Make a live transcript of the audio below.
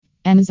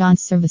Amazon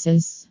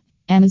services.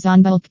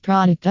 Amazon bulk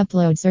product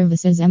upload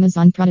services.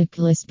 Amazon product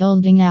list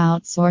building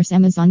outsource.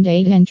 Amazon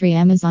data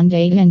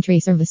entry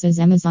services.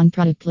 Amazon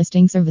product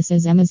listing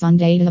services. Amazon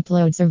data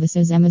upload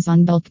services.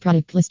 Amazon bulk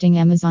product listing.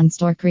 Amazon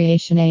store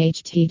creation.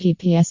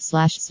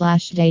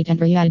 https://date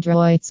entry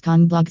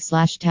adroits.com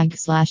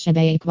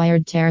blog/tag/ebay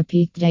acquired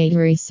therapeutic data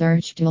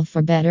research tool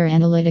for better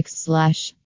analytics/